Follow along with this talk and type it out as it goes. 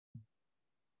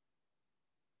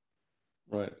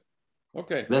Right.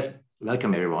 Okay.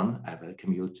 Welcome, everyone. I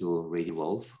welcome you to Radio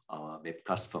Wolf, our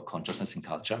webcast for consciousness and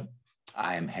culture.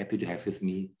 I am happy to have with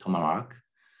me Tom Amarque.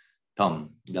 Tom,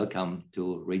 welcome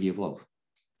to Radio Wolf.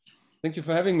 Thank you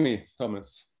for having me,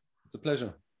 Thomas. It's a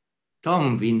pleasure.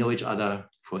 Tom, we know each other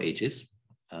for ages.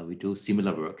 We do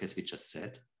similar work, as we just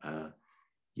said.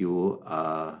 You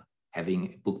are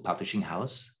having a book publishing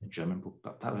house, a German book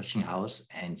publishing house,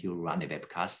 and you run a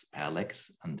webcast,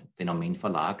 Parallax, and Phänomen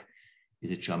Verlag is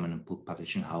a German book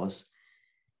publishing house.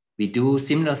 We do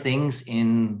similar things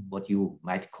in what you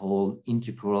might call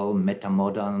integral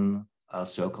metamodern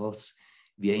circles.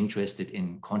 We are interested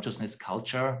in consciousness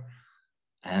culture,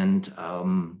 and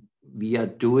we are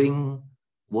doing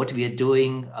what we are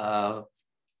doing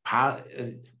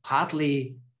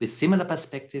partly with similar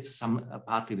perspectives,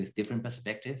 partly with different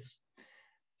perspectives.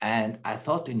 And I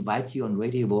thought to invite you on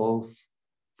Radio Wolf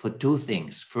for two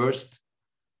things. First,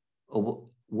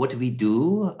 what we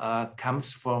do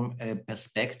comes from a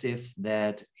perspective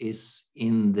that is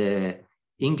in the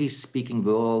English-speaking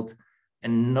world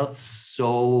and not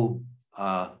so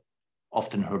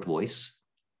often heard voice.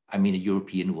 I mean, a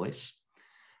European voice.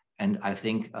 And I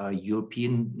think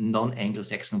European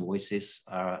non-Anglo-Saxon voices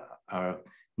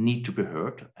need to be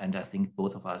heard. And I think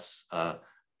both of us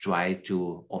try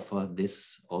to offer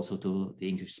this also to the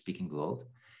English-speaking world.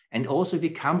 And also we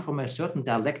come from a certain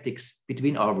dialectics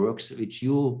between our works, which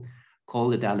you call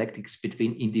the dialectics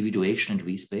between individuation and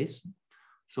we-space.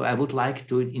 So I would like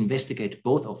to investigate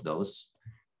both of those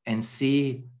and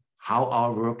see how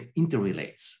our work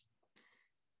interrelates.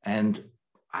 And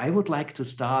I would like to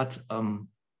start,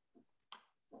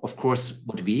 of course,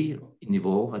 what we in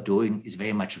Evolve are doing is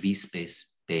very much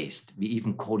we-space based. We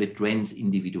even call it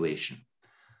trans-individuation.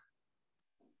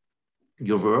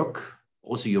 Your work,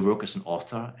 also your work as an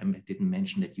author, I didn't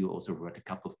mention that you also wrote a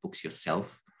couple of books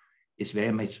yourself, is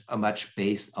very much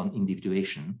based on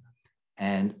individuation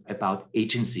and about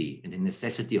agency and the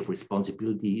necessity of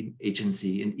responsibility,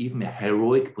 agency, and even a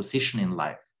heroic position in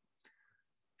life.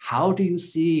 How do you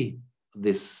see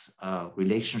this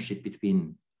relationship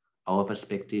between our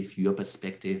perspective, your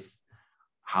perspective?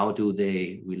 How do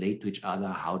they relate to each other?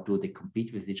 How do they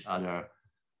compete with each other?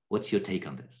 What's your take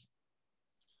on this?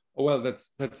 Well,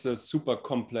 that's a super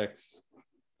complex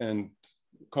and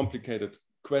complicated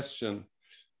question.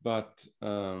 But,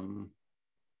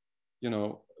 you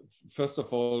know, first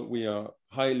of all, we are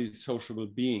highly sociable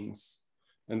beings.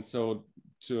 And so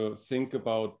to think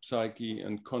about psyche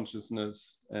and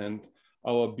consciousness and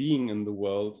our being in the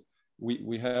world,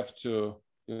 we have to,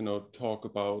 you know, talk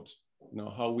about, you know,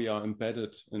 how we are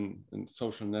embedded in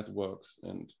social networks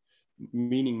and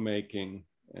meaning making.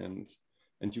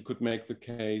 And you could make the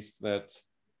case that,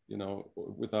 you know,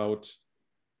 without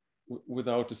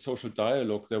a social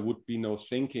dialogue, there would be no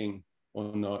thinking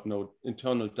or no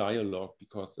internal dialogue,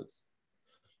 because it's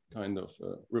kind of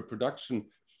reproduction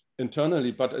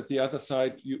internally. But at the other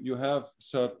side, you have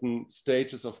certain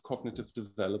stages of cognitive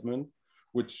development,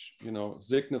 which, you know,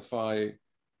 signify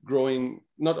growing,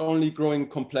 not only growing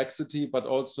complexity, but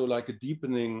also like a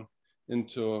deepening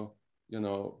into, you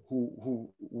know,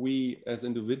 who we as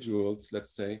individuals,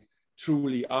 let's say,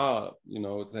 truly are. You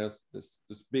know, there's this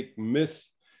big myth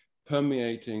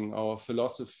permeating our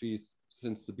philosophy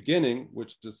since the beginning,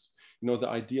 which is, you know, the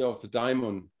idea of the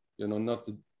daimon, you know, not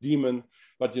the demon,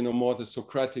 but, you know, more the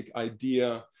Socratic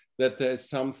idea that there is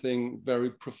something very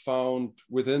profound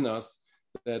within us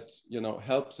that, you know,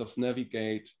 helps us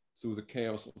navigate through the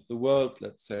chaos of the world,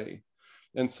 let's say.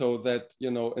 And so that, you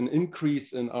know, an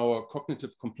increase in our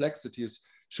cognitive complexities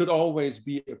should always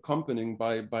be accompanied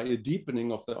by a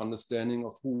deepening of the understanding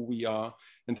of who we are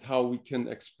and how we can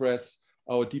express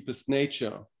our deepest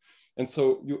nature. And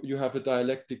so you have a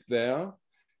dialectic there.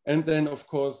 And then, of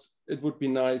course, it would be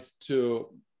nice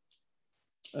to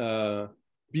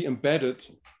be embedded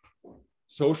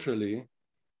socially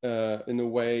in a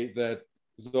way that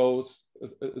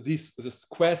this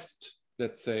quest,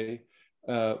 let's say,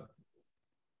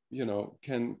 you know,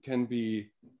 can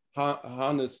be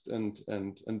harnessed and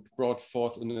brought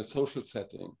forth in a social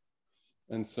setting.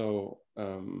 And so,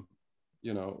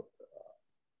 you know,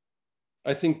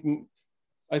 I think,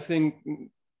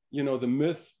 you know, the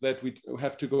myth that we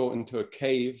have to go into a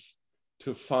cave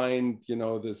to find, you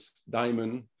know, this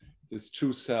diamond, this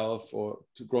true self, or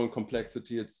to grow in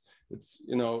complexity, it's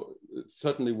you know, it's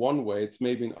certainly one way. It's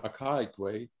maybe an archaic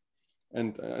way.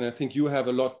 And I think you have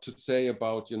a lot to say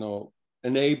about, you know,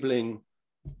 enabling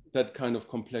that kind of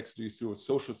complexity through a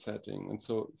social setting. And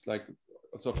so it's like,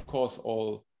 it's of course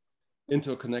all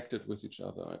interconnected with each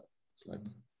other. It's like,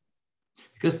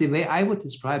 because the way I would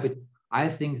describe it, I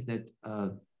think that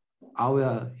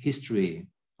our history,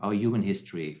 our human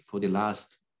history for the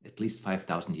last at least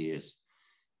 5,000 years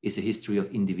is a history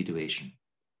of individuation.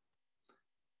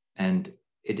 And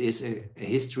it is a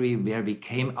history where we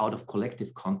came out of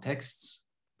collective contexts,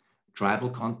 tribal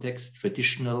contexts,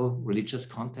 traditional religious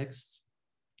contexts,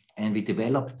 and we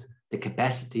developed the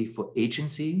capacity for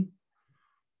agency,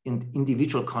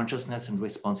 individual consciousness and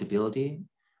responsibility.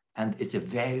 And it's a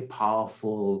very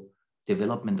powerful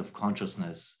development of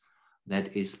consciousness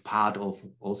that is part of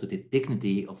also the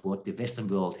dignity of what the Western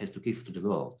world has to give to the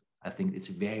world. I think it's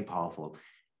very powerful.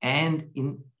 And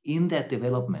in that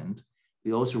development,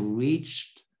 we also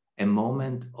reached a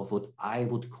moment of what I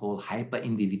would call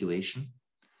hyper-individuation,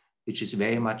 which is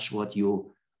very much what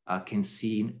you can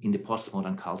see in the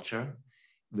postmodern culture,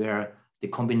 where the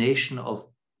combination of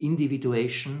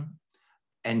individuation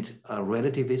and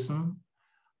relativism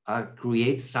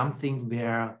creates something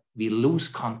where we lose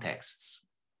contexts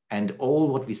and all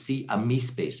what we see are me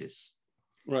spaces.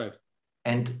 Right.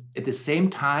 And at the same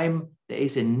time, there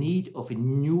is a need of a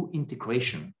new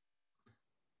integration.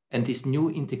 And this new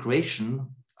integration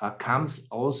comes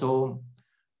also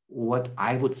what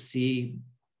I would see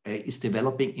is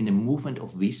developing in a movement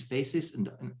of we spaces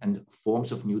and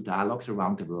forms of new dialogues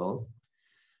around the world,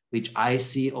 which I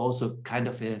see also kind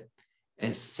of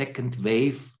a second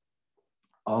wave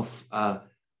of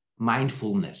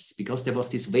mindfulness, because there was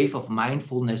this wave of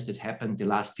mindfulness that happened the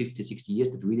last 50, 60 years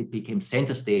that really became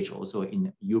center stage also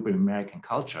in European American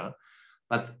culture.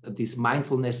 But this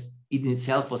mindfulness in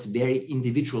itself was very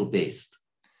individual based.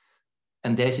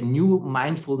 And there's a new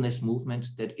mindfulness movement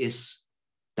that is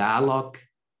dialogue,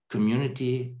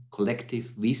 community,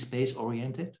 collective, we space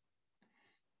oriented.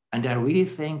 And I really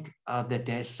think that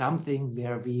there's something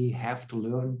where we have to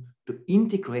learn to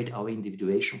integrate our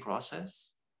individuation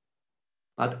process,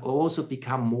 but also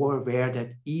become more aware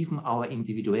that even our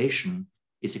individuation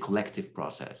is a collective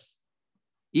process.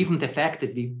 Even the fact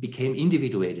that we became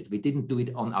individuated, we didn't do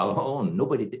it on our own.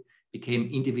 Nobody became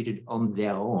individuated on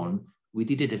their own. We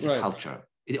did it as a culture.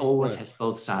 It always has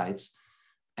both sides.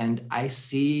 And I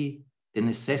see the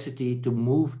necessity to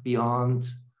move beyond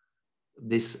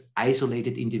this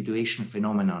isolated individuation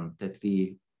phenomenon that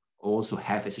we also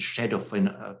have as a shadow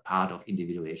part of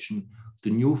individuation to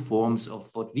new forms of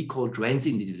what we call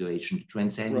trans-individuation,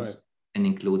 transcends and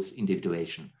includes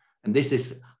individuation. And this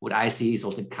is what I see is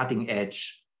also cutting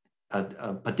edge,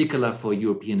 particular for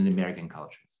European and American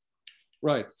cultures.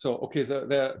 Right. So, okay, so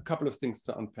there are a couple of things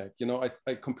to unpack. You know,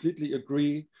 I completely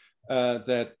agree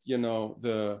that, you know,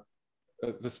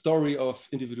 the story of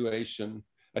individuation,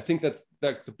 I think that's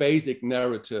like the basic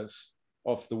narrative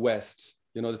of the West.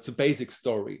 You know, it's a basic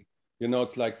story. You know,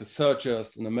 it's like the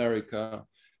searchers in America,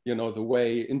 you know, the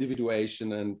way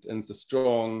individuation and the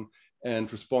strong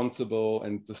and responsible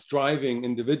and the striving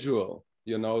individual,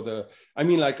 you know, I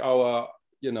mean, like our,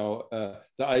 you know,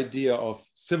 the idea of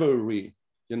chivalry,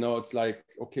 you know, it's like,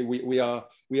 okay, we are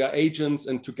agents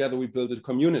and together we build a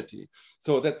community.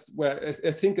 So that's where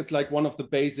I think it's like one of the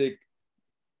basic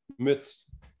myths,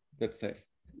 let's say,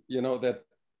 you know, that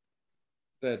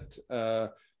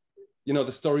you know,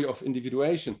 the story of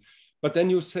individuation. But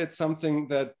then you said something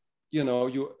that, you know,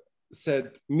 you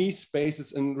said me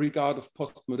spaces in regard of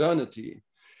postmodernity.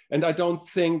 And I don't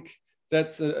think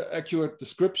that's an accurate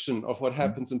description of what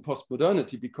happens in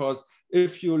postmodernity, because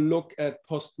if you look at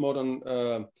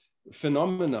postmodern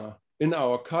phenomena in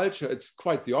our culture, it's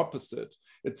quite the opposite.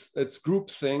 It's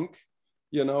groupthink,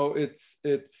 you know,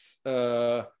 it's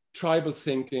tribal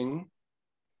thinking.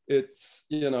 It's,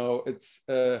 you know, it's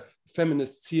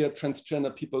feminists here,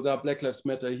 transgender people there, Black Lives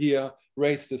Matter here,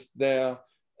 racists there.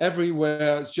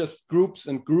 Everywhere it's just groups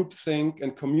and groupthink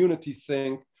and community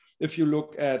think. If you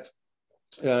look at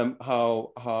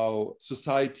how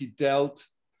society dealt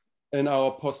in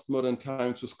our postmodern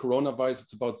times with coronavirus,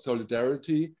 it's about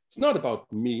solidarity. It's not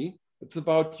about me. It's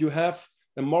about you have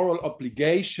a moral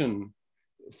obligation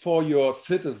for your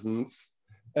citizens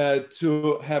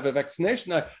to have a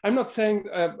vaccination. I'm not saying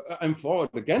I'm for or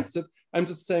against it. I'm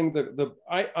just saying that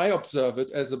I observe it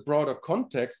as a broader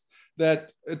context,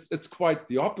 that it's quite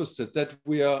the opposite, that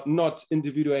we are not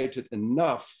individuated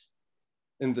enough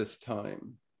in this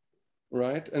time,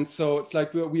 right? And so it's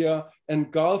like we are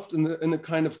engulfed in a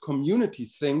kind of community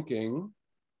thinking,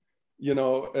 you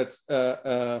know, it's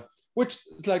which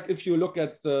is like, if you look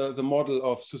at the model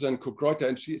of Susan Cook-Reuter,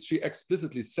 and she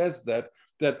explicitly says that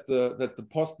the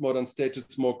postmodern stage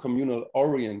is more communal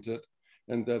oriented,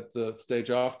 and that the stage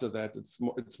after that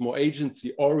it's more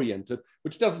agency oriented,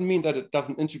 which doesn't mean that it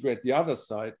doesn't integrate the other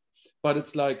side. But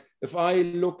it's like, if I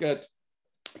look at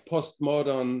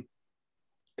postmodern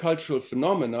cultural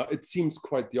phenomena, it seems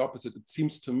quite the opposite. It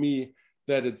seems to me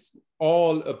that it's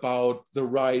all about the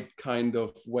right kind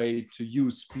of way to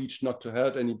use speech, not to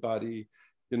hurt anybody,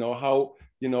 how,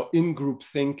 in-group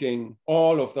thinking,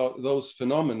 all of those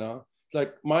phenomena.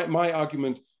 Like my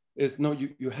argument is, no,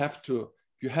 you have to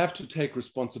take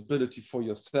responsibility for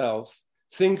yourself,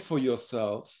 think for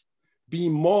yourself, be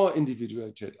more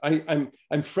individuated.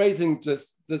 I'm phrasing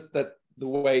that the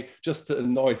way just to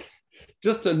annoy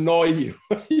you,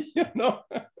 No,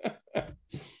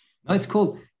 it's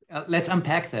cool. Let's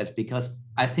unpack that, because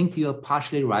I think you're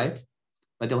partially right,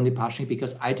 but only partially,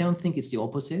 because I don't think it's the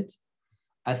opposite.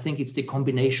 I think it's the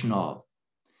combination of.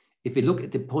 If we look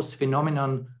at the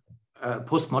postmodern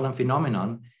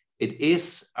phenomenon, it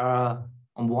is on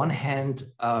one hand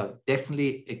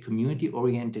definitely a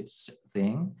community-oriented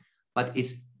thing, but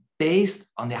it's based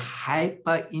on a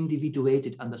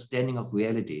hyper-individuated understanding of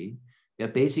reality, where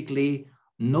basically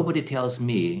nobody tells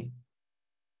me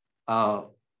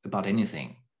about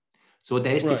anything. So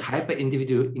there is this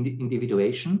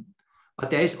hyper-individuation, but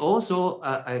there is also,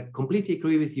 I completely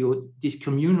agree with you, this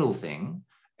communal thing,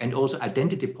 and also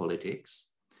identity politics.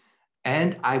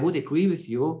 And I would agree with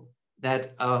you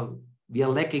that we are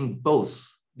lacking both.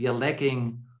 We are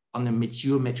lacking on a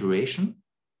mature maturation,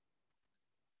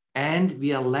 and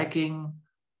we are lacking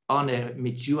on a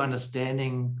mature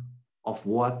understanding of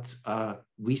what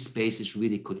we spaces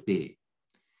really could be.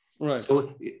 Right.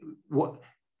 So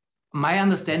my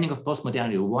understanding of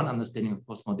postmodernity, one understanding of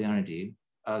postmodernity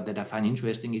that I find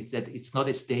interesting, is that it's not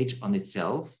a stage on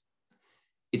itself.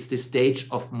 It's the stage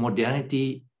of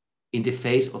modernity in the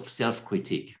face of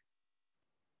self-critique,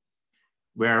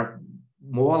 where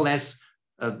more or less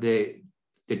the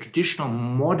traditional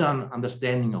modern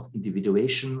understanding of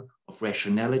individuation, of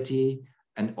rationality,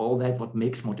 and all that, what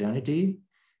makes modernity,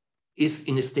 is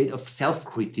in a state of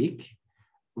self-critique,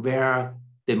 where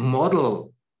the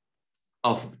model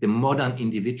of the modern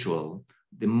individual,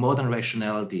 the modern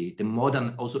rationality, the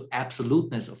modern also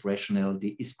absoluteness of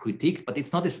rationality is critiqued, but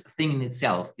it's not a thing in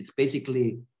itself. It's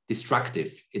basically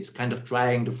destructive. It's kind of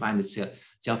trying to find its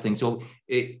self thing. So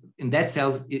in that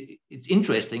self, it's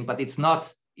interesting, but it's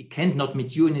not, it cannot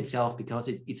mature in itself, because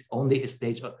it's only a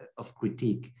stage of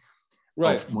critique.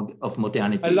 Right. Of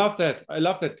modernity. I love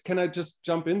that. Can I just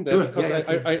jump in there? Sure. Because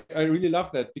yeah. I really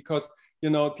love that, because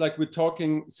it's like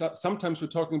sometimes we're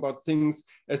talking about things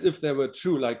as if they were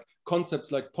true, like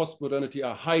concepts like postmodernity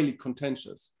are highly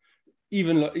contentious.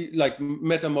 Even like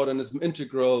metamodernism,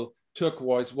 integral,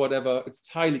 turquoise, whatever, it's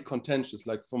highly contentious,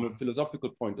 like from a philosophical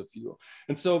point of view.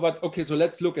 And so, but okay, so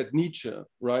let's look at Nietzsche,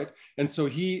 right? And so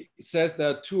he says there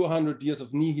are 200 years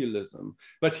of nihilism,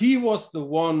 but he was the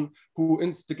one who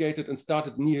instigated and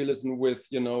started nihilism with,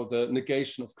 the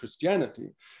negation of Christianity.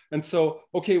 And so,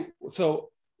 okay, so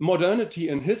modernity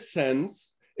in his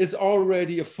sense is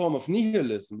already a form of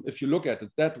nihilism, if you look at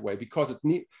it that way, because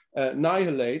it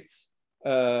annihilates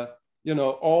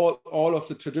all of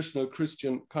the traditional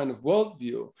Christian kind of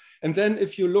worldview. And then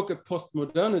if you look at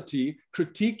postmodernity,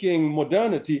 critiquing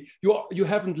modernity, you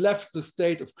haven't left the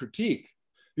state of critique.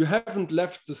 You haven't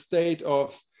left the state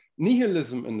of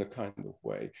nihilism in a kind of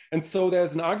way. And so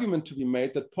there's an argument to be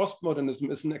made that postmodernism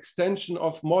is an extension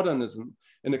of modernism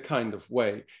in a kind of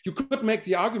way. You could make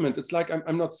the argument, it's like,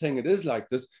 I'm not saying it is like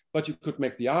this, but you could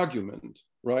make the argument,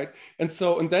 right? And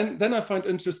so, and then I find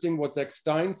interesting what Zach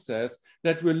Stein says,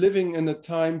 that we're living in a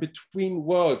time between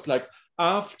worlds, like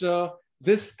after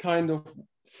this kind of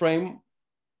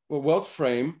world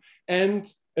frame,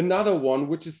 and another one,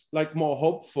 which is like more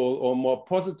hopeful or more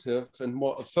positive and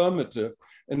more affirmative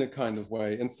in a kind of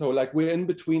way. And so like we're in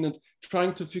between and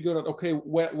trying to figure out, okay,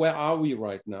 where are we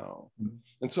right now? Mm-hmm.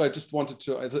 And so I just wanted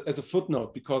to, as a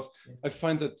footnote, because I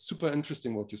find that super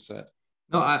interesting what you said.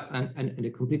 No, I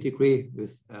completely agree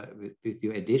with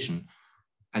your addition.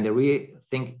 And I really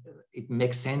think it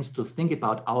makes sense to think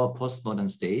about our postmodern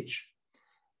stage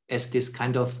as this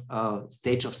kind of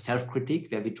stage of self-critique,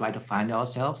 where we try to find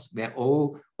ourselves, where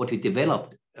all what we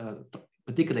developed,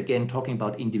 particularly again talking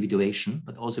about individuation,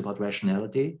 but also about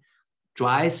rationality,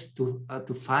 tries to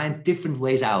find different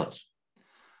ways out.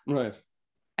 Right.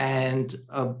 And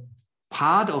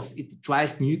part of it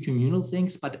tries new communal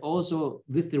things, but also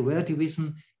with the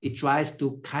relativism, it tries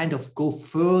to kind of go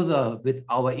further with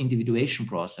our individuation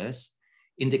process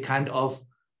in the kind of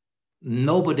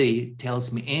nobody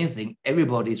tells me anything.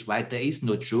 Everybody is right. There is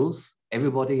no truth.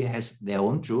 Everybody has their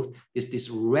own truth. It's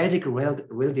this radical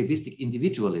relativistic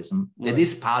individualism that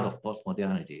is part of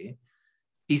postmodernity,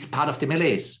 is part of the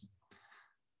malaise.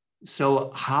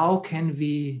 So how can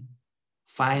we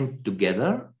find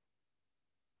together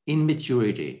in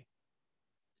maturity?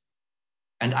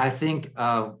 And I think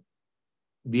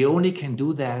we only can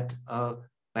do that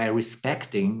by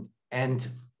respecting and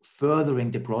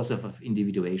furthering the process of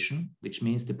individuation, which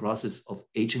means the process of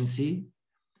agency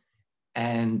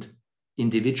and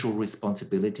individual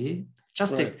responsibility,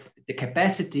 just the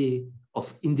capacity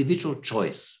of individual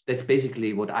choice. That's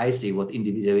basically what I say, what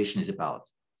individuation is about.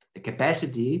 The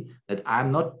capacity that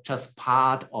I'm not just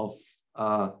part of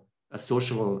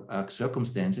social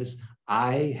circumstances,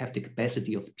 I have the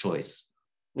capacity of choice.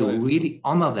 To really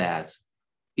honor that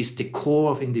is the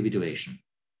core of individuation.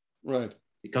 Right.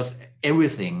 Because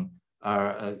everything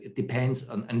it depends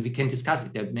on, and we can discuss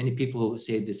it. There are many people who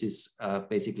say this is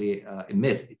basically a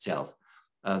myth itself,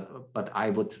 but I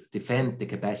would defend the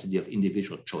capacity of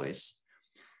individual choice.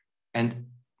 And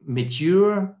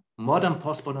mature, modern,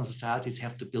 postmodern societies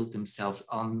have to build themselves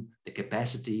on the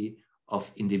capacity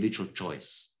of individual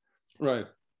choice. Right.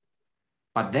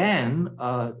 But then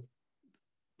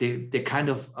the kind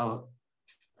of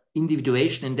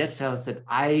individuation in that sense that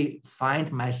I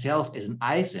find myself as an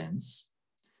I sense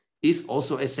is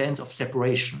also a sense of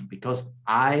separation, because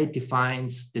I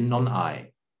defines the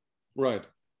non-I. Right.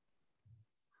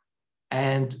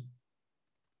 And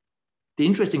the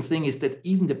interesting thing is that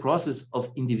even the process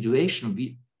of individuation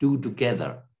we do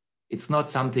together. It's not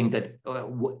something that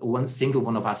one single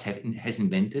one of us has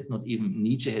invented, not even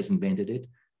Nietzsche has invented it.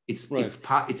 It's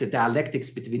a dialectics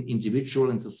between individual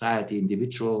and society,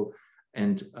 individual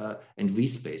and we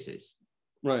spaces.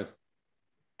 Right.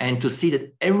 And to see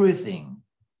that everything,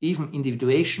 even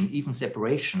individuation, even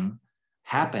separation,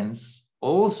 happens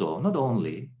also, not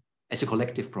only as a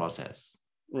collective process.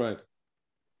 Right.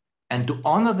 And to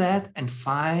honor that and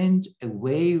find a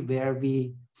way where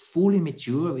we fully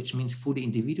mature, which means fully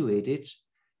individuated,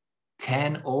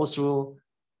 can also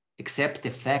accept the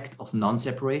fact of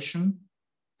non-separation.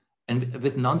 And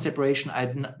with non-separation,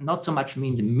 I not so much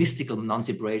mean the mystical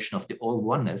non-separation of the all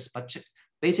oneness, but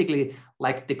basically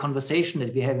like the conversation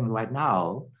that we're having right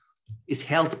now is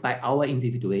held by our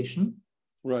individuation,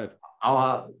 right,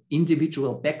 our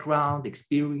individual background,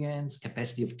 experience,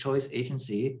 capacity of choice,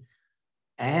 agency,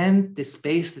 and the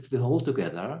space that we hold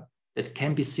together that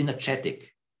can be synergetic.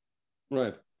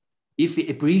 Right. If we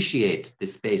appreciate the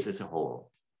space as a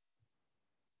whole.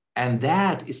 And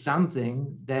that is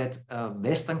something that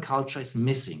Western culture is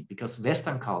missing, because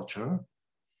Western culture,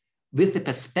 with the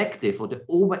perspective or the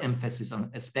overemphasis on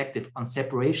perspective on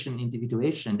separation,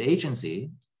 individuation, and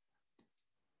agency,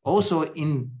 also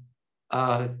in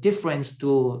difference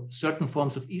to certain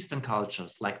forms of Eastern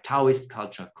cultures like Taoist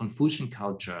culture, Confucian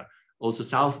culture, also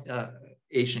South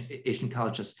Asian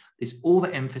cultures, this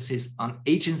overemphasis on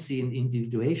agency and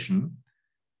individuation,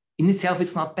 in itself,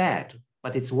 it's not bad,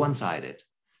 but it's one-sided.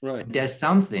 Right. There's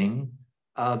something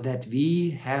that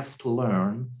we have to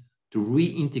learn to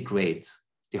reintegrate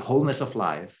the wholeness of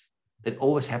life that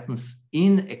always happens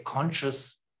in a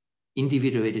conscious,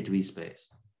 individuated we space.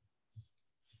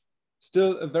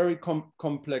 Still a very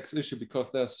complex issue,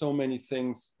 because there are so many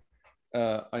things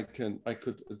I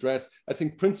could address. I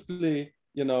think principally,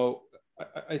 you know,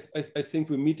 I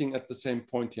think we're meeting at the same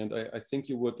point here, and I think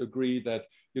you would agree that,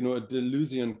 you know, a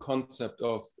Deleuzian concept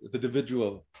of the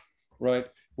individual, right,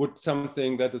 would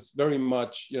something that is very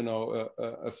much, you know,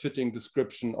 a fitting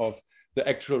description of the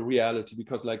actual reality,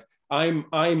 because like I'm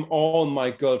all my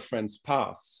girlfriend's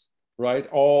past, right?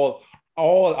 All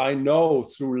I know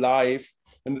through life,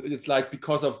 and it's like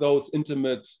because of those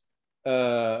intimate,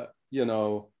 you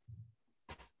know,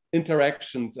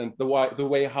 interactions and the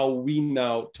way how we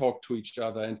now talk to each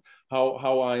other, and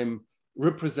how I'm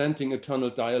representing eternal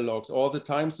dialogues all the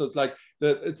time. So it's like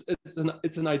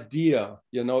it's an idea,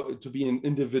 you know, to be an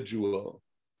individual,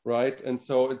 right? And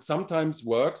so it sometimes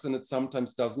works and it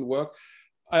sometimes doesn't work.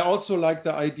 I also like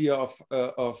the idea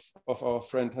of our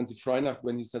friend Hansi Freinach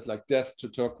when he says like death to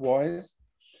turquoise,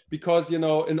 because, you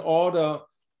know, in order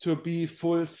to be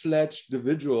full-fledged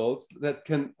individuals that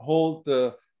can hold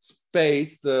the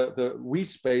space, the we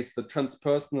space, the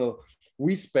transpersonal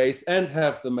we space, and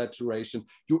have the maturation,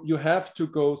 you have to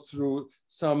go through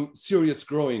some serious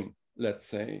growing, let's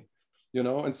say, you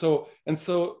know. And so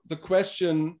the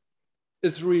question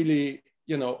is really,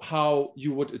 you know, how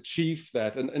you would achieve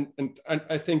that. And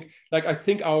I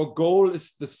think our goal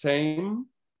is the same,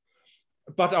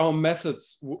 but our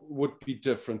methods would be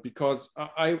different, because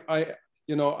I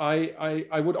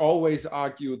would always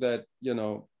argue that, you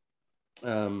know,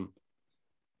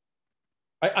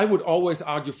 I would always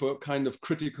argue for a kind of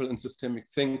critical and systemic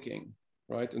thinking,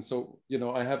 right? And so, you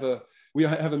know, we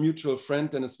have a mutual friend,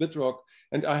 Dennis Wittrock,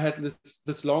 and I had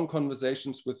this long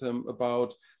conversations with him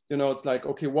about, you know, it's like,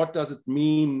 okay, what does it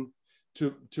mean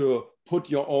to put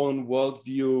your own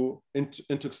worldview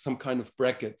into some kind of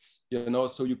brackets, you know,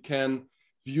 so you can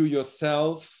view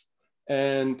yourself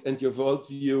and your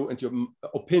worldview and your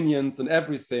opinions and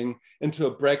everything into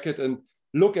a bracket and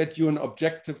look at you in an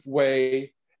objective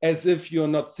way, as if you're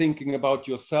not thinking about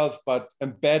yourself, but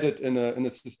embedded in a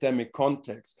systemic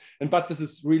context. But this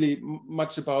is really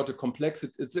much about a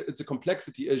complexity. It's a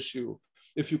complexity issue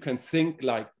if you can think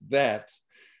like that.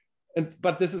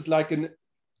 But this is like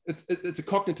it's a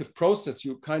cognitive process.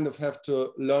 You kind of have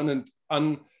to learn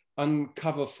and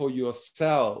uncover for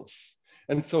yourself.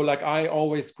 And so, like, I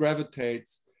always gravitate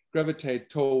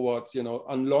towards, you know,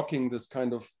 unlocking this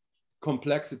kind of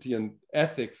complexity and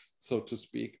ethics, so to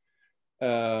speak,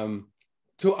 to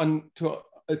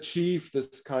achieve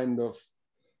this kind of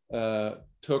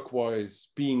turquoise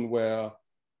being where,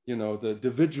 you know, the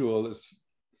individual is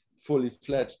fully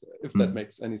fledged, if that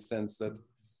makes any sense, that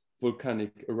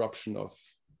volcanic eruption of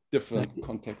different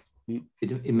contexts.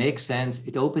 It makes sense.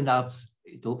 It opens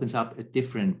up a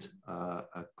different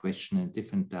question and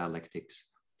different dialectics.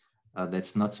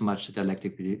 That's not so much the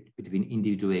dialectic between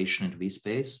individuation and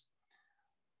we-space,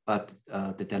 but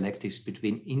the dialectics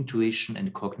between intuition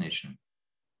and cognition.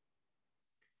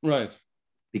 Right.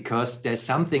 Because there's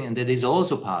something, and that is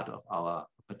also part of our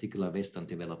particular Western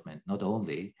development, not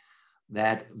only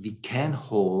that we can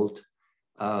hold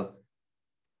a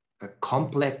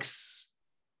complex,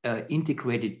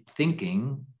 integrated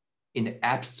thinking in an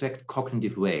abstract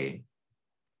cognitive way,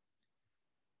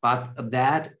 but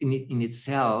that in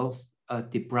itself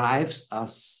deprives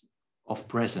us of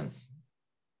presence.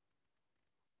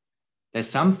 There's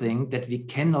something that we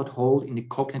cannot hold in a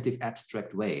cognitive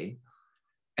abstract way.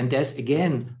 And there's,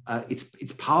 again,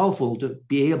 it's powerful to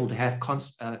be able to have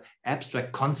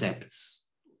abstract concepts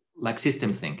like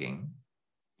system thinking.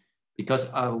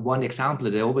 Because one example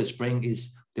that I always bring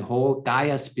is the whole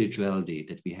Gaia spirituality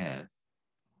that we have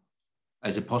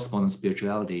as a postmodern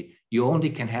spirituality. You only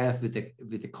can have with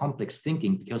the complex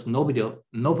thinking, because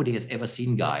nobody has ever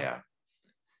seen Gaia.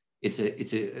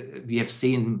 We have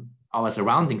seen our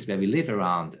surroundings where we live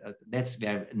around. That's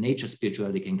where nature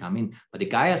spirituality can come in. But the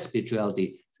Gaia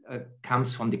spirituality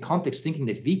comes from the complex thinking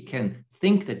that we can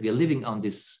think that we are living on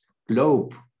this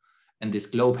globe, and this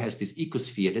globe has this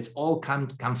ecosphere. That's all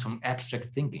comes from abstract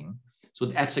thinking. So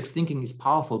the abstract thinking is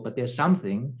powerful, but there's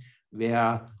something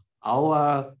where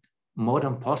our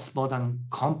modern, postmodern,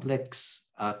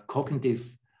 complex cognitive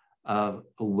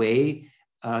way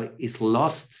is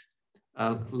lost,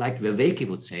 like Verweke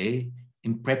would say,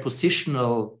 in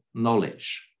prepositional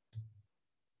knowledge.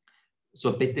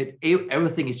 So that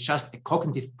everything is just a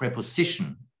cognitive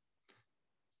preposition.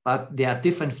 But there are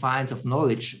different kinds of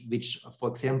knowledge, which, for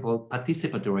example,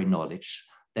 participatory knowledge,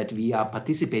 that we are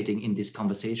participating in this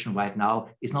conversation right now,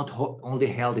 is not only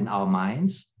held in our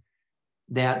minds.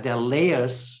 There are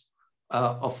layers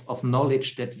of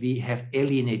knowledge that we have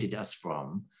alienated us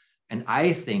from. And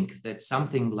I think that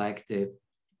something like the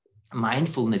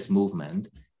mindfulness movement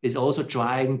is also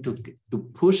trying to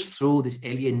push through this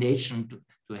alienation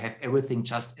to have everything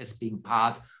just as being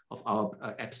part of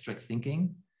our abstract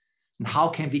thinking. And how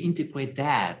can we integrate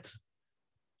that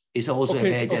is also a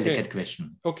very delicate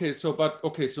question.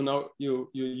 So now you're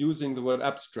using the word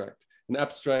abstract. And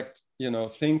abstract, you know,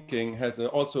 thinking has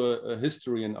also a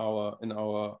history in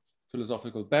our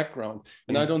philosophical background.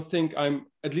 And I don't think I'm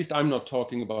not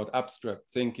talking about abstract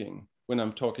thinking when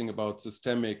I'm talking about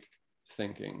systemic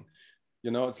thinking. You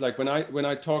know, it's like when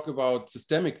I talk about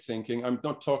systemic thinking, I'm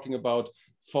not talking about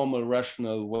formal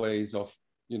rational ways of,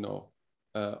 you know,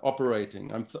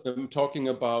 operating. I'm talking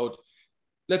about,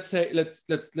 let's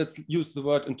use the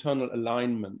word internal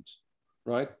alignment,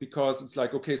 right? Because it's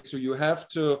like, okay, so you have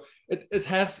to, it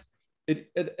has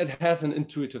an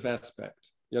intuitive aspect,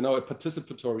 you know, a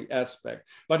participatory aspect,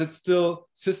 but it's still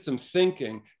system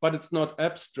thinking, but it's not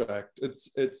abstract.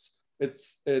 It's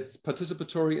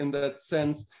participatory in that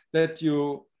sense that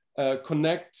you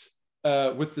connect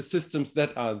with the systems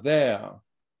that are there,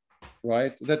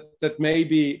 right? That may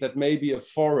be a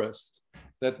forest,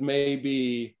 that may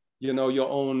be, you know, your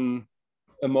own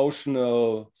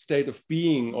emotional state of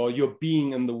being, or your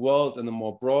being in the world in a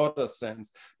more broader sense,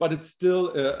 but it's still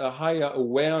a higher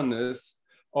awareness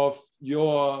of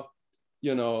your,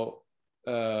 you know,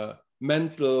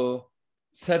 mental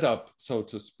setup, so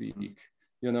to speak,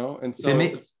 you know. And so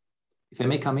if I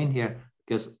may come in here,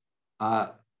 because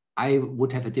I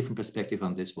would have a different perspective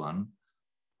on this one.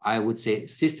 I would say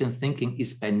system thinking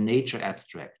is by nature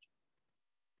abstract.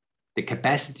 The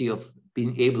capacity of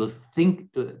being able to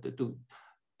think,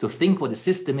 to think what a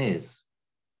system is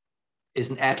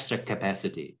an abstract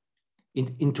capacity.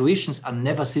 Intuitions are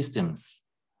never systems.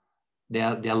 They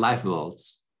are life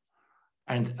worlds.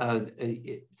 And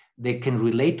they can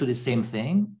relate to the same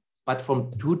thing, but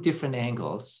from two different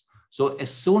angles. So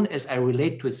as soon as I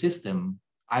relate to a system,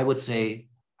 I would say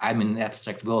I'm in an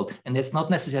abstract world. And that's not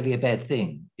necessarily a bad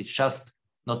thing. It's just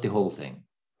not the whole thing.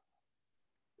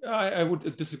 I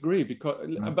would disagree,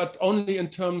 but only in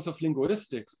terms of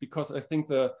linguistics, because I think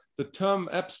the term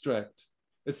abstract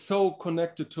is so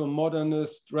connected to a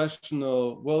modernist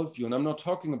rational worldview. And I'm not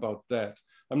talking about that.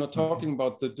 I'm not talking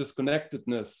about the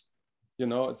disconnectedness. You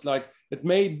know, it's like it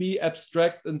may be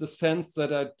abstract in the sense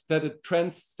that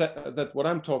that what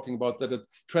I'm talking about, that it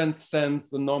transcends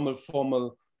the normal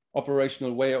formal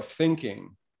operational way of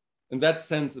thinking. In that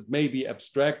sense, it may be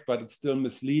abstract, but it's still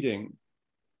misleading.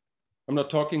 I'm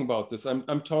not talking about this.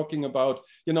 I'm talking about,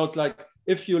 you know, it's like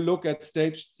if you look at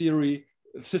stage theory,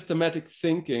 systematic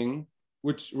thinking,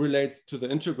 which relates to the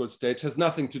integral stage, has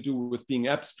nothing to do with being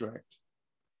abstract.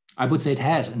 I would say it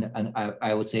has, and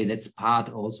I would say that's part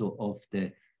also of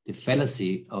the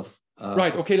fallacy of.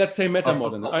 Right. Okay. Let's say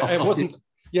metamodern. I wasn't.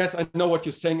 Yes, I know what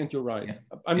you're saying, and you're right. Yeah.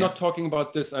 I'm not talking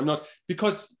about this. I'm not,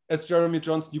 because as Jeremy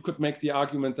Johnson, you could make the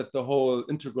argument that the whole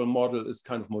integral model is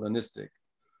kind of modernistic.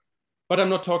 But I'm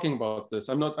not talking about this.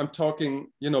 I'm talking,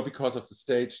 you know, because of the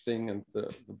stage thing and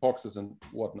the boxes and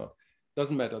whatnot.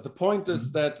 Doesn't matter. The point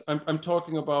is that I'm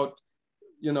talking about,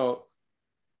 you know,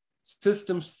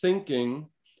 systems thinking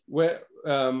where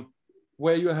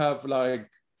you have like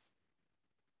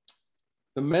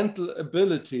the mental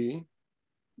ability.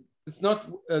 It's not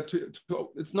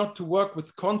it's not to work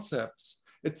with concepts.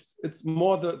 It's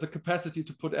more the capacity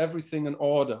to put everything in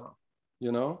order.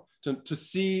 You know, to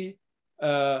see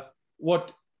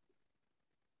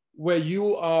where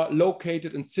you are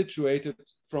located and situated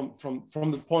from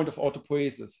the point of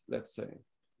autopoiesis, let's say,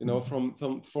 you know,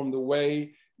 from the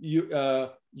way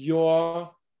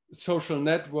your social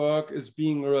network is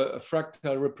being a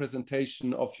fractal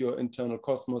representation of your internal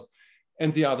cosmos,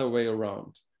 and the other way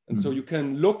around. And so you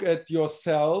can look at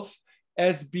yourself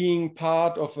as being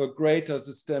part of a greater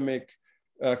systemic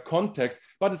context,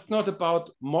 but it's not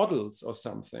about models or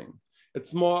something.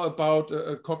 It's more about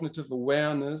a cognitive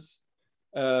awareness,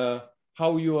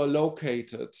 how you are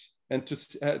located, and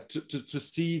to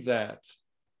see that,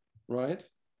 right?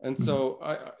 And so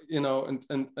I, you know,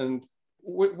 and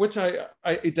which I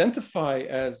identify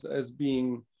as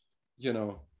being, you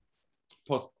know,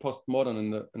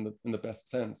 postmodern in the best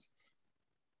sense.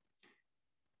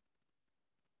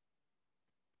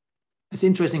 It's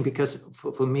interesting because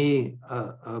for me,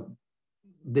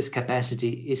 this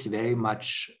capacity is very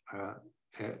much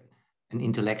an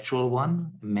intellectual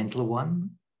one, a mental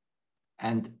one,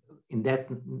 and in that,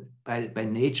 by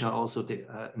nature, also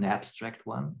an abstract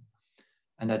one.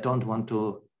 And I don't want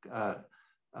to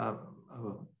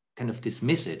kind of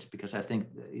dismiss it, because I think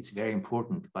it's very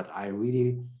important. But I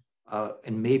really,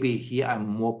 and maybe here I'm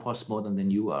more postmodern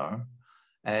than you are,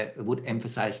 would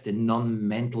emphasize the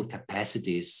non-mental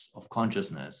capacities of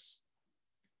consciousness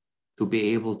to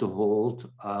be able to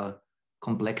hold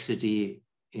complexity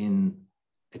in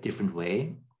a different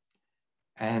way.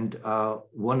 And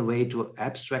one way to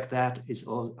abstract that is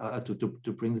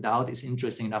to bring it out is,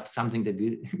 interesting enough, something that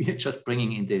we are just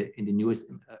bringing in the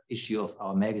newest issue of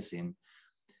our magazine.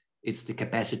 It's the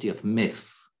capacity of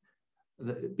myth,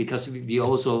 because we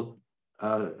also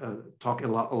talk a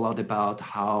lot about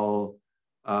how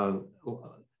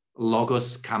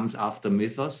logos comes after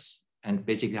mythos, and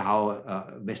basically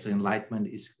how Western Enlightenment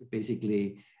is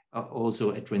basically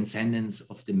also a transcendence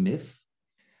of the myth.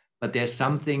 But there's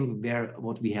something where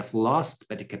what we have lost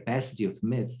by the capacity of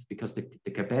myth, because the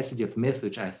capacity of myth,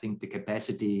 which I think the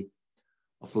capacity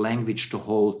of language to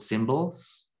hold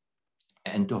symbols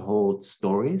and to hold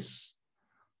stories,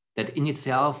 that in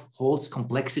itself holds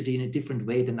complexity in a different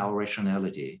way than our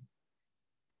rationality,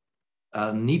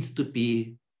 needs to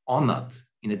be honored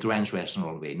in a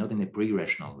trans-rational way, not in a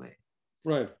pre-rational way.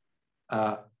 Right.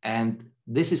 And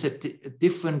this is a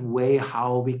different way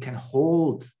how we can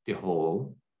hold the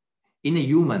whole in a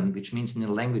human, which means in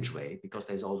a language way, because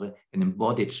there's also an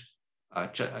embodied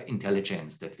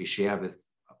intelligence that we share with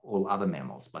all other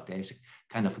mammals, but there's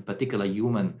kind of a particular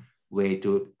human way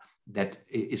that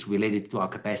is related to our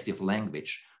capacity of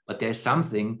language. But there's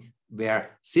something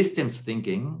where systems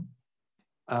thinking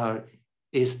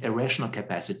is a rational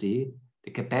capacity,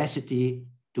 the capacity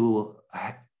to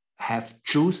have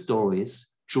true stories,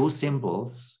 true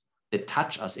symbols that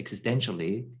touch us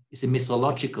existentially is a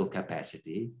mythological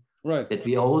capacity. Right. That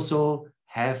we also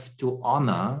have to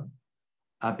honor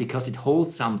because it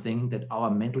holds something that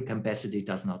our mental capacity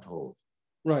does not hold.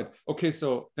 Right. Okay.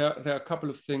 So there are a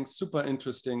couple of things super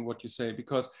interesting what you say,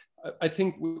 because I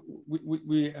think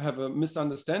we have a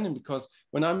misunderstanding, because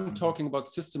when I'm talking about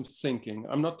systems thinking,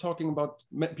 I'm not talking about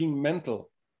being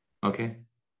mental. Okay.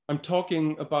 I'm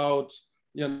talking about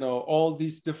you know, all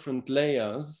these different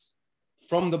layers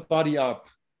from the body up,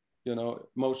 you know,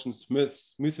 emotions,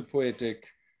 myths, mythopoetic,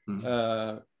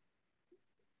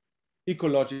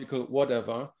 ecological,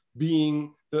 whatever,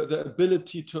 being the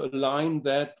ability to align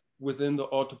that within the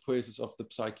autopoiesis of the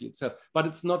psyche itself. But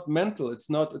it's not mental, it's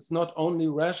not only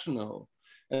rational.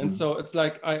 And so it's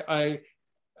like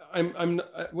I'm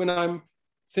when I'm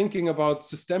thinking about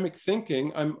systemic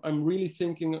thinking, I'm really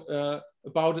thinking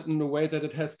about it in a way that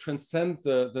it has transcend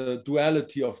the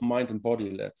duality of mind and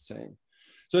body, let's say.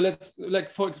 So let's,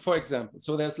 like, for example,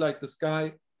 so there's like this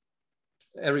guy,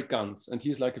 Eric Gans, and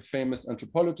he's like a famous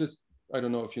anthropologist. I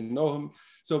don't know if you know him.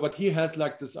 So, but he has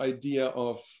like this idea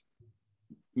of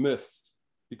myths,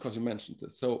 because you mentioned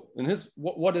this. So in his,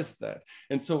 what is that?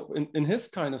 And so in his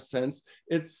kind of sense,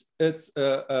 it's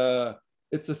a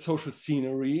social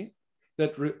scenery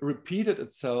that repeated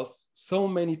itself so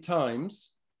many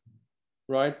times,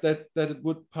 right? That it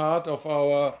would part of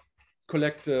our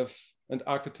collective and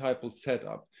archetypal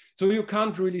setup. So you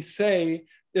can't really say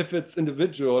if it's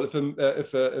individual, if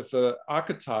a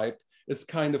archetype is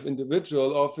kind of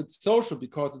individual, or if it's social,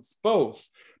 because it's both.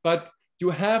 But you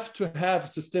have to have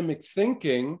systemic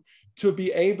thinking to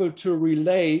be able to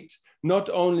relate not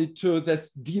only to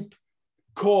this deep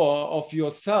core of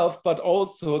yourself, but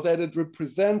also that it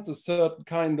represents a certain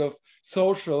kind of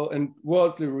social and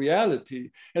worldly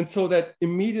reality. And so that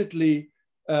immediately,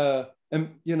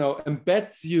 you know,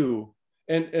 embeds you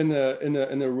in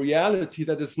a reality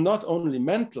that is not only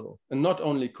mental and not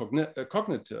only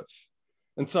cognitive.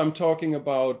 And so I'm talking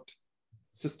about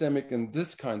systemic in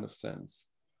this kind of sense.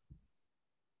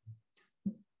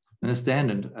 Understand,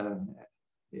 and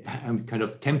I'm kind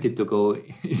of tempted to go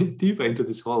deeper into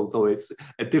this whole, though it's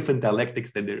a different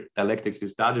dialectics than the dialectics we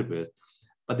started with.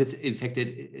 But it's, in fact,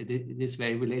 it is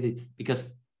very related,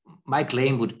 because my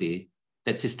claim would be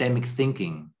that systemic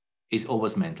thinking is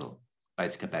always mental by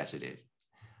its capacity.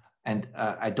 And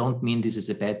I don't mean this is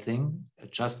a bad thing,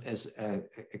 just as a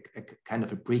kind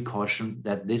of a precaution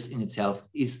that this in itself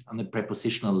is on a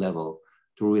prepositional level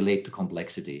to relate to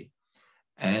complexity.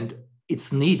 And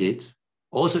it's needed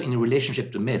also in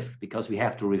relationship to myth, because we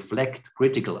have to reflect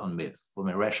critical on myth from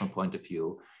a rational point of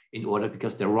view, in order,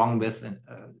 because there are wrong myths and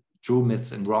true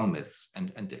myths and wrong myths,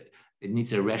 and it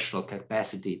needs a rational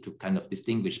capacity to kind of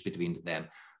distinguish between them.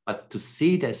 But to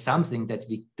see there's something that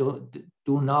we do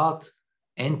not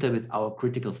enter with our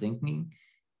critical thinking,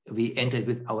 we enter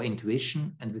with our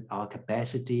intuition and with our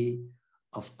capacity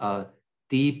of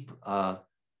deep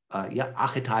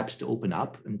archetypes to open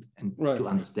up and right. To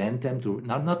understand them, to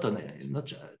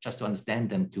not just to understand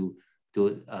them, to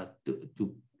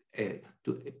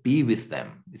be with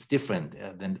them. It's different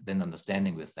than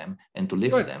understanding with them, and to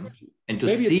live right. them, and to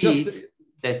maybe see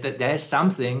that there's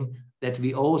something that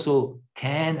we also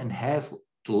can and have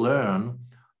to learn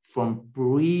from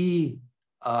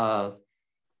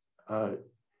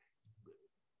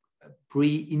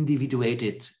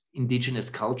pre-individuated indigenous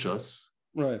cultures,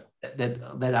 right?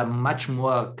 That are much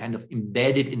more kind of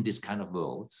embedded in this kind of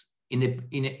worlds in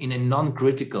a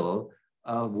non-critical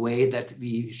way that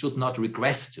we should not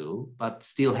regress to, but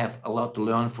still have a lot to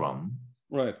learn from,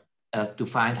 right? To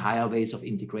find higher ways of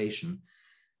integration.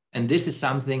 And this is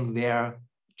something where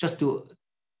just to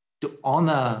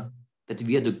honor that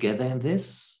we are together in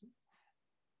this,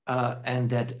 and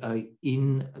that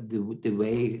in the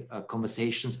way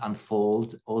conversations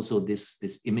unfold, also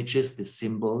these images, these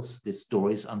symbols, these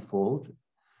stories unfold,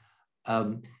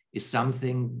 is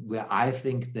something where I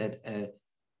think that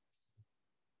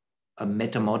a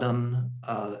metamodern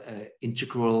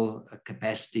integral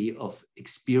capacity of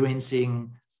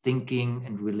experiencing, thinking,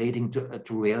 and relating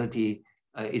to reality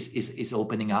is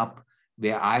opening up,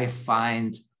 where I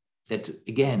find that,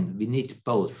 again, we need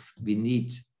both. We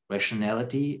need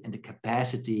rationality and the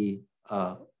capacity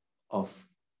of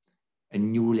a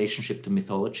new relationship to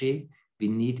mythology. We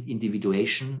need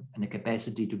individuation and a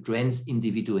capacity to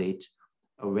trans-individuate,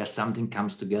 where something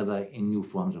comes together in new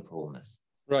forms of wholeness.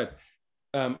 Right.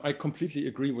 I completely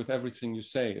agree with everything you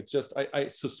say. It's just, I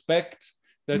suspect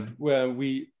that where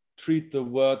we treat the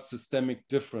word systemic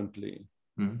differently,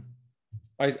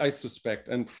 I suspect.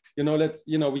 And,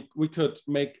 we could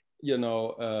make,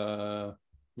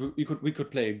 we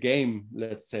could play a game,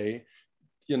 let's say.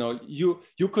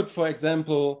 You could, for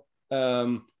example,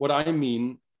 what I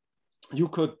mean, you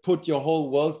could put your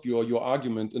whole worldview or your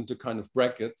argument into kind of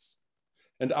brackets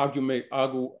and argue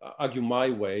my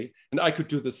way, and I could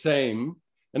do the same,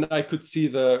 and I could see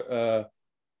the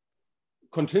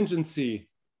contingency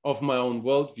of my own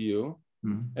worldview,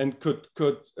 and could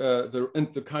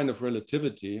the kind of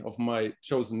relativity of my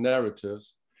chosen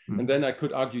narratives, and then I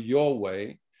could argue your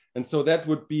way. And so that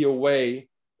would be a way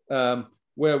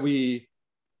where we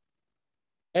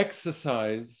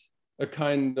exercise a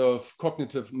kind of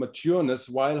cognitive matureness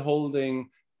while holding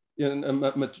in a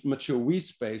mature we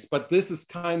space. But this is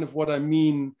kind of what I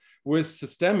mean with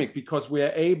systemic, because we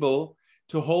are able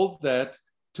to hold that,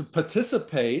 to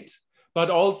participate, but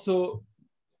also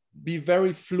be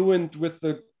very fluent with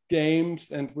the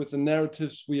games and with the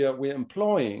narratives we're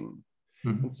employing.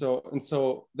 Mm-hmm. And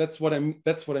so that's what I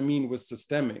mean with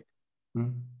systemic.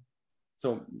 Mm-hmm.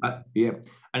 So yeah,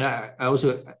 and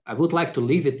I would like to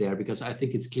leave it there, because I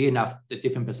think it's clear enough the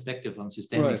different perspective on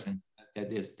systemics, right, and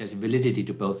that there's validity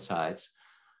to both sides,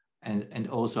 and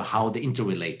also how they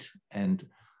interrelate. And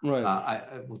right,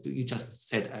 what you just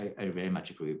said, I very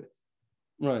much agree with.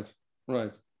 Right.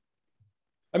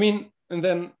 I mean, and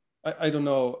then I don't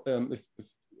know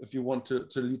if you want to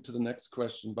lead to the next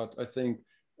question, but I think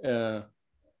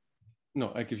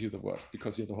no, I give you the word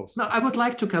because you're the host. No, I would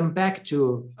like to come back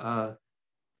to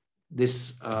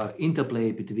this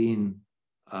interplay between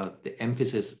the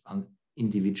emphasis on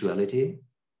individuality,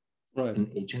 right,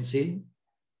 and agency,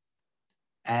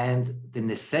 and the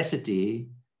necessity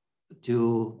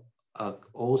to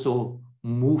also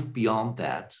move beyond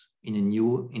that in a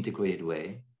new integrated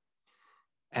way.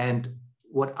 And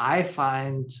what I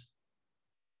find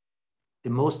the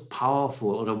most powerful,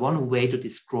 or the one way to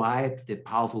describe the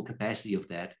powerful capacity of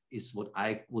that, is what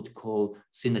I would call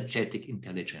synergetic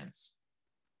intelligence.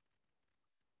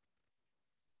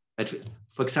 But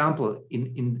for example,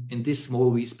 in this small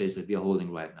we space that we are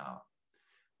holding right now,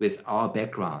 with our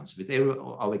backgrounds, with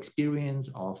our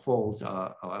experience, our faults,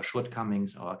 our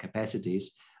shortcomings, our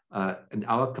capacities, and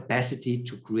our capacity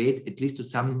to create, at least to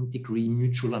some degree,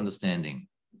 mutual understanding.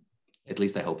 At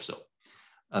least I hope so.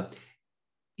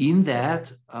 In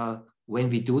that, when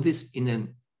we do this in a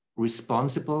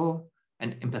responsible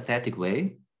and empathetic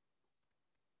way,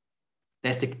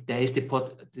 there is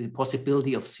the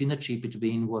possibility of synergy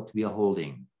between what we are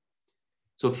holding.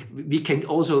 So we can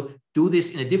also do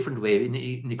this in a different way,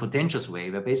 in a contentious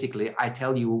way, where basically I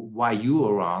tell you why you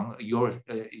are wrong, your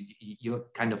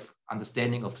kind of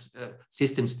understanding of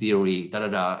systems theory,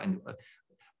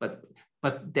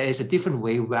 but there is a different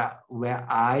way where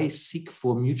I seek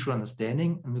for mutual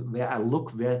understanding, and where I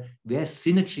look where there's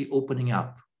synergy opening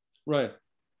up, right,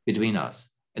 between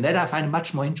us, and that I find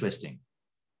much more interesting.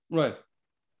 Right.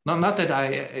 Not that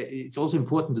it's also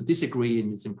important to disagree,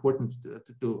 and it's important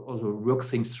to also work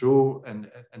things through and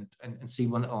see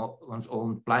one's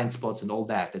own blind spots and all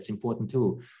that. That's important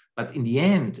too. But in the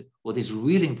end, what is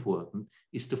really important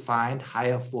is to find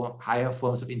higher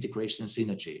forms of integration and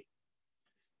synergy.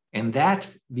 And that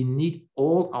we need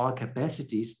all our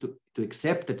capacities to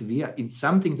accept that we are in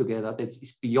something together that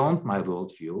is beyond my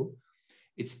worldview.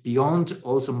 It's beyond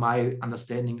also my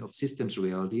understanding of systems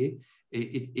reality.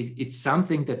 It's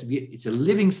something that it's a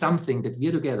living something that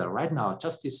we're together right now,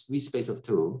 just this we space of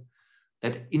two,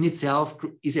 that in itself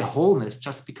is a wholeness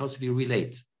just because we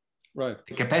relate. Right.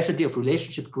 The capacity of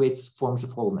relationship creates forms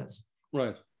of wholeness.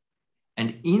 Right.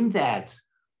 And in that,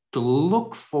 to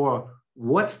look for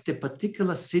what's the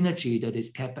particular synergy that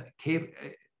is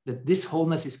that this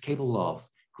wholeness is capable of,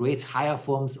 creates higher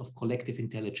forms of collective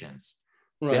intelligence.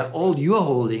 Right. Where all you're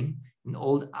holding and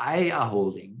all I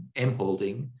am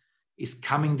holding, is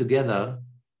coming together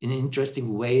in an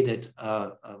interesting way that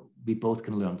we both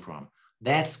can learn from.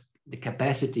 That's the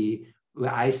capacity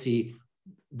where I see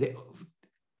the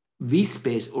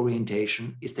V-space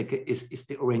orientation is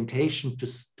the orientation to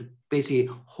basically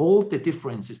hold the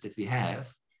differences that we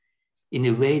have in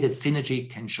a way that synergy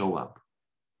can show up.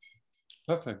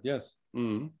 Perfect, yes.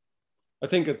 Mm-hmm. I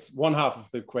think it's one half of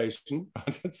the equation.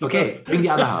 But it's okay, bring the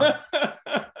other half.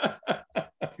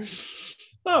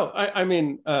 No, I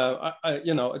mean,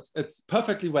 it's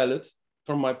perfectly valid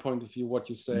from my point of view, what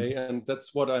you say. Mm-hmm. And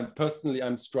that's what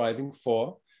I'm striving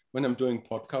for when I'm doing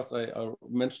podcasts. I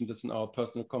mentioned this in our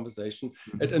personal conversation.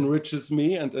 Mm-hmm. It enriches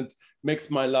me and it makes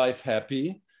my life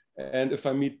happy. And if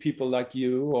I meet people like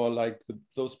you, or like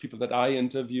those people that I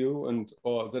interview,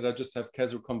 or that I just have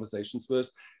casual conversations with,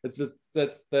 that's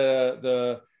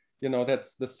the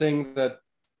thing that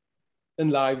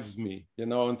enlives me,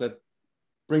 and that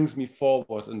brings me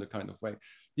forward in the kind of way.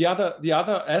 The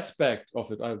other aspect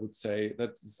of it, I would say,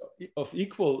 that's of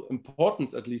equal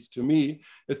importance, at least to me,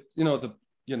 is the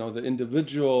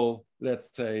individual,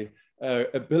 let's say,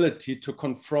 ability to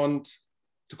confront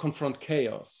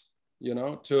chaos.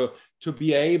 To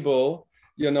be able,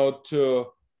 to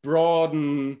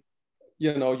broaden,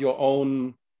 your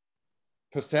own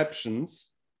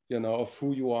perceptions, of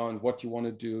who you are and what you want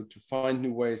to do, to find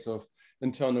new ways of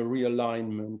internal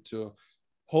realignment, to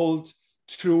hold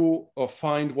true or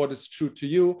find what is true to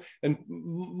you, and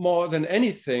more than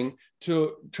anything,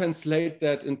 to translate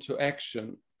that into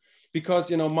action. Because,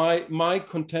 you know, my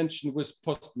contention with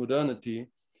postmodernity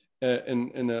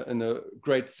in a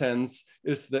great sense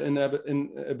is the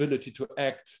inability to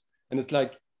act. And it's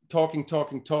like talking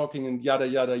and yada,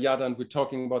 yada, yada, and we're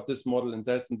talking about this model and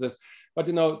this and this. But,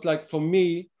 you know, it's like, for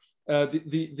me,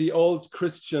 the old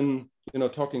Christian, you know,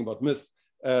 talking about myth,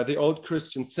 the old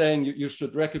Christian saying you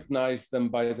should recognize them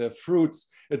by their fruits.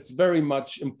 It's very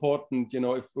much important, you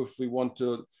know, if we want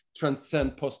to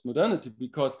transcend postmodernity,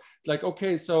 because like,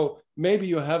 okay, so maybe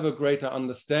you have a greater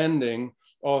understanding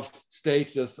of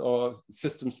stages or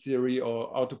systems theory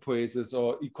or autopoiesis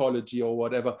or ecology or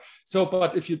whatever. So,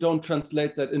 but if you don't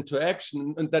translate that into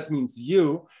action, and that means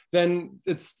you, then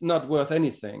it's not worth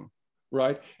anything,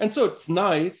 right? And so it's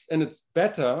nice and it's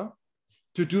better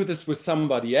to do this with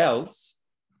somebody else,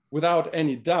 without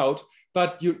any doubt,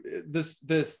 but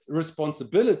this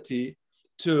responsibility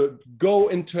to go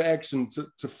into action,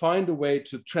 to find a way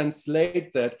to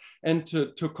translate that and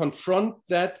to confront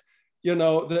that, you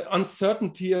know, the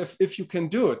uncertainty of if you can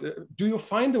do it. Do you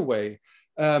find a way?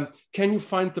 Can you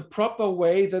find the proper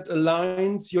way that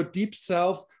aligns your deep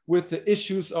self with the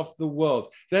issues of the world?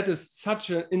 That is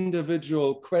such an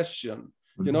individual question,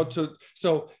 you know,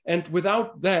 and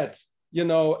without that, you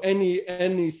know,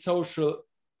 any social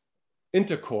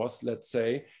intercourse, let's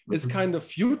say, is kind of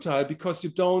futile, because you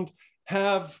don't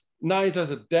have neither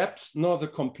the depth nor the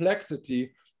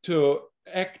complexity to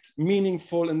act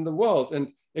meaningful in the world.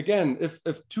 And again, if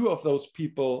two of those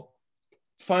people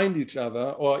find each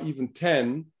other, or even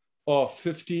 10 or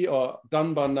 50 or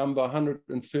Dunbar number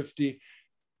 150,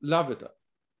 love it.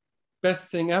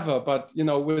 Best thing ever. But, you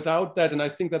know, without that, and I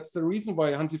think that's the reason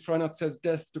why Hansi Freinert says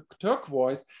death to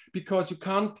turquoise, because you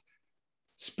can't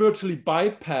spiritually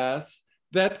bypass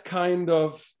that kind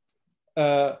of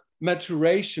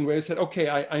maturation where you said, okay,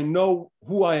 I know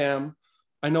who I am,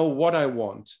 I know what I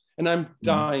want, and I'm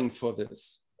dying for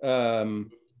this,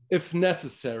 if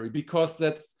necessary, because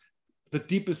that's the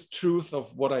deepest truth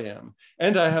of what I am.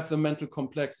 And I have the mental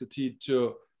complexity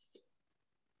to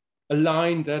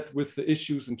align that with the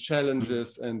issues and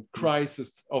challenges and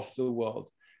crises of the world.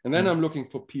 And then I'm looking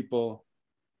for people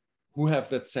who have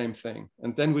that same thing,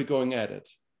 and then we're going at it.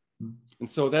 And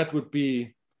so that would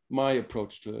be my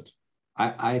approach to it.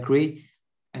 I agree.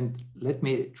 And let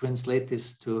me translate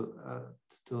this to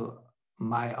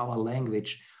our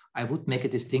language. I would make a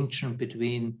distinction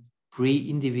between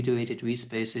pre-individuated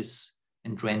V-spaces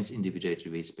and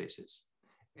trans-individuated V-spaces.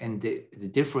 And the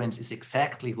difference is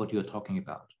exactly what you're talking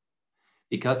about.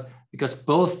 Because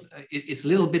both, it's a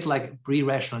little bit like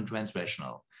pre-rational and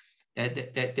trans-rational.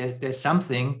 There's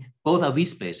something, both are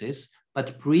V-spaces,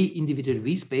 but pre-individual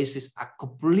V-spaces are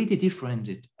completely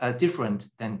different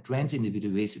than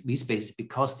trans-individual V-spaces,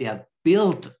 because they are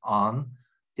built on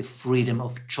the freedom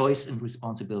of choice and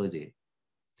responsibility.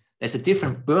 There's a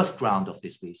different birth ground of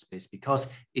this V-space, because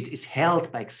it is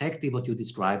held by exactly what you're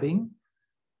describing,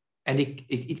 and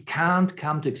it can't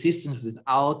come to existence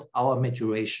without our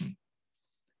maturation.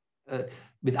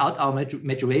 Without our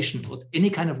maturation,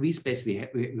 any kind of V-space we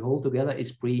hold together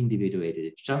is pre-individuated.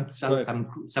 It's just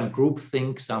some group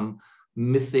think, some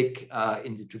mythic,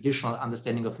 in the traditional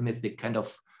understanding of mythic, kind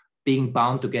of being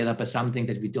bound together by something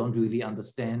that we don't really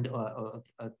understand or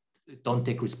don't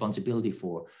take responsibility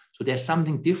for. So there's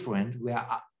something different where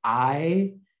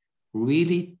I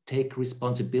really take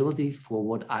responsibility for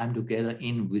what I'm together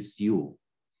in with you.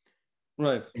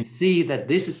 Right. And see that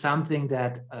this is something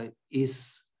that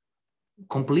is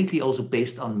completely also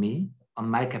based on me, on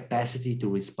my capacity to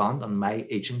respond, on my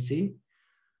agency,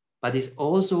 but is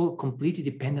also completely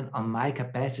dependent on my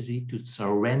capacity to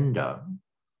surrender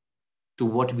to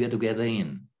what we are together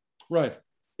in. Right.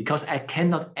 Because I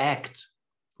cannot act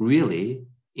really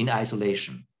in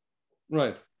isolation.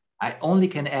 Right. I only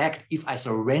can act if I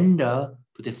surrender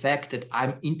to the fact that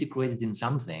I'm integrated in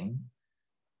something,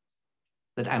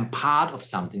 that I'm part of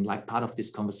something, like part of this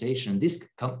conversation. This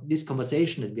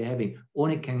conversation that we're having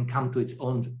only can come to its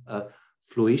own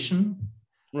fruition,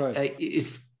 right,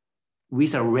 if we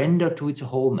surrender to its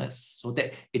wholeness. So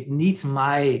that it needs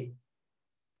my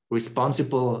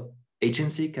responsible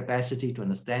agency capacity to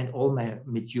understand all my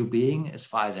mature being as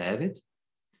far as I have it,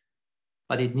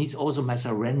 but it needs also my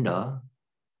surrender,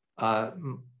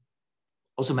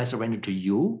 to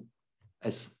you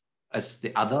as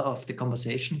the other of the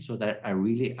conversation, so that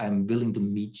I'm willing to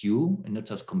meet you and not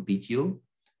just compete you.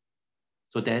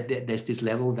 So there's this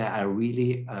level where I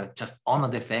really just honor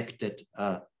the fact that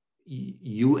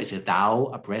you as a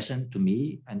Tao are present to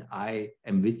me, and I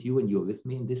am with you and you're with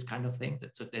me in this kind of thing.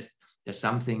 So there's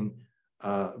something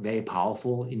very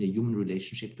powerful in the human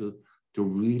relationship to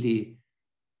really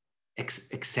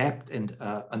accept and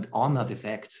honor the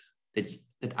fact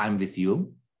that I'm with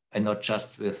you and not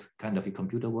just with kind of a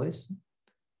computer voice,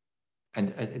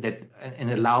 and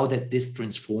allow that this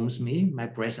transforms me, my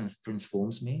presence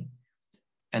transforms me,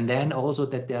 and then also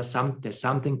that there's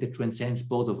something that transcends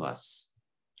both of us.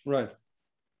 Right.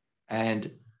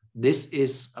 And this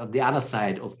is the other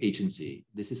side of agency.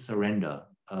 This is surrender.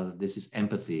 This is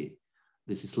empathy.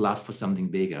 This is love for something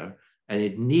bigger. And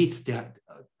it needs the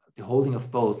holding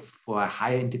of both for a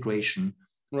higher integration,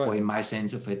 right, or in my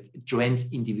sense of a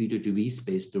trans-individual to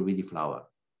space to really flower.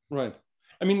 Right.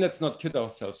 I mean, let's not kid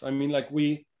ourselves. I mean, like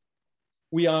we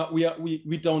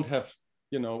don't have,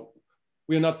 you know,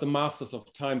 we are not the masters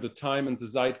of time. The time and the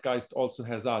zeitgeist also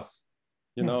has us,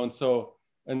 you know,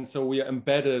 and so we are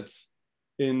embedded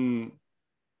in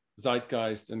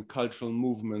zeitgeist and cultural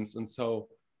movements. And so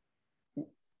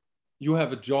you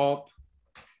have a job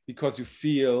because you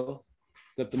feel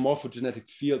that the morphogenetic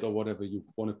field, or whatever you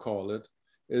want to call it,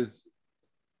 is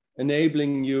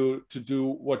enabling you to do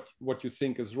what you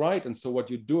think is right. And so what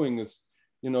you're doing is,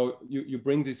 you know, you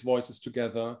bring these voices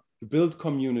together, you build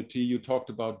community. You talked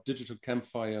about digital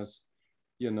campfires,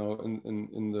 you know,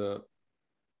 in the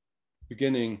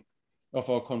beginning of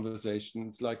our conversation.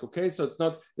 It's like, okay, so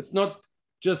it's not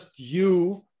just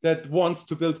you that wants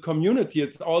to build community.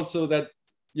 It's also that,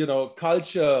 you know,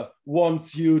 culture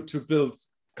wants you to build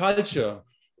culture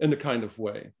in a kind of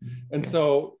way. And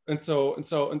so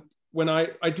when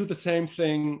I do the same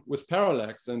thing with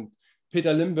Parallax, and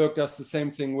Peter Limburg does the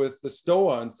same thing with the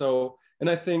Stoa. And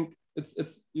I think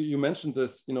it's you mentioned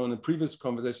this, you know, in a previous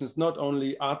conversation, it's not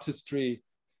only artistry,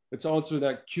 it's also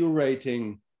that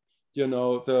curating, you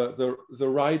know, the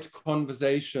right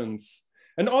conversations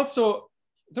and also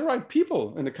the right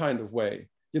people in a kind of way,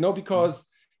 you know, because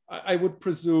I would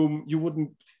presume you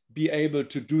wouldn't be able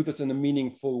to do this in a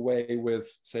meaningful way with,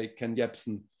 say, Ken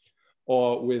Jebsen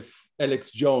or with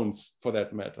Alex Jones, for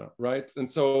that matter, right? And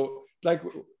so, like,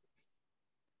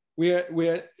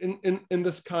 we're in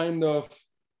this kind of,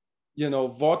 you know,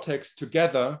 vortex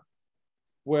together,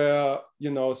 where,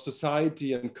 you know,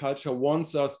 society and culture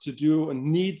wants us to do and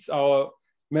needs our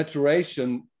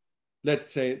maturation,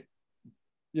 let's say,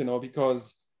 you know,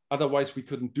 because otherwise we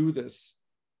couldn't do this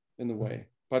in a way.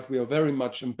 But we are very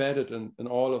much embedded in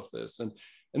all of this.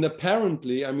 And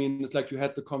apparently, I mean, it's like you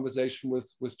had the conversation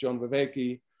with John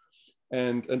Vervaeke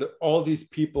and all these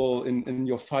people in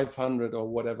your 500 or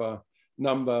whatever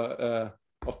number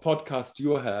of podcasts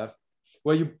you have,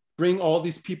 where you bring all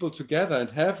these people together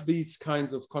and have these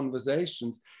kinds of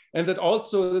conversations. And that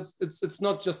also it's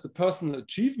not just a personal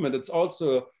achievement, it's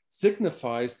also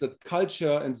signifies that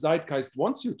culture and zeitgeist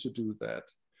wants you to do that.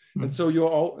 And so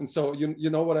you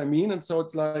know what I mean? And so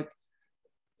it's like,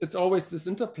 it's always this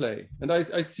interplay. And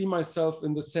I see myself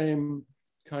in the same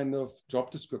kind of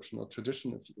job description or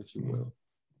tradition, if you will.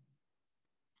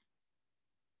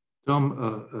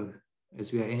 Tom,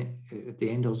 as we are at the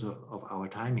end of our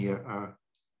time here,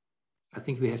 I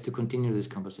think we have to continue this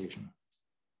conversation.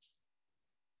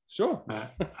 Sure.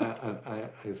 I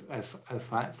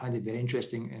find it very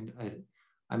interesting, and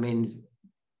I mean,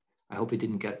 I hope we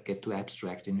didn't get too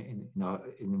abstract in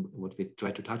what we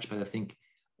try to touch, but I think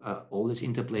all this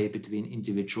interplay between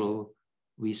individual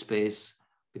we-space,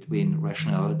 between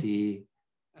rationality,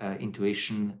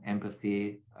 intuition,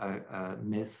 empathy,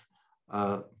 myth,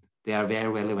 they are very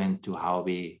relevant to how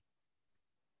we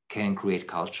can create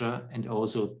culture, and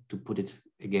also, to put it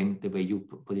again the way you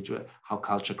put it, how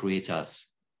culture creates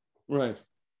us. Right.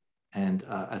 And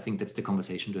I think that's the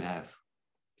conversation to have.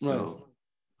 So. Right.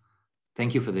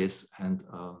 Thank you for this, and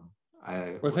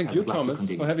thank you, Thomas,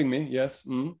 for having me. Yes.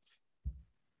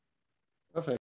 Perfect.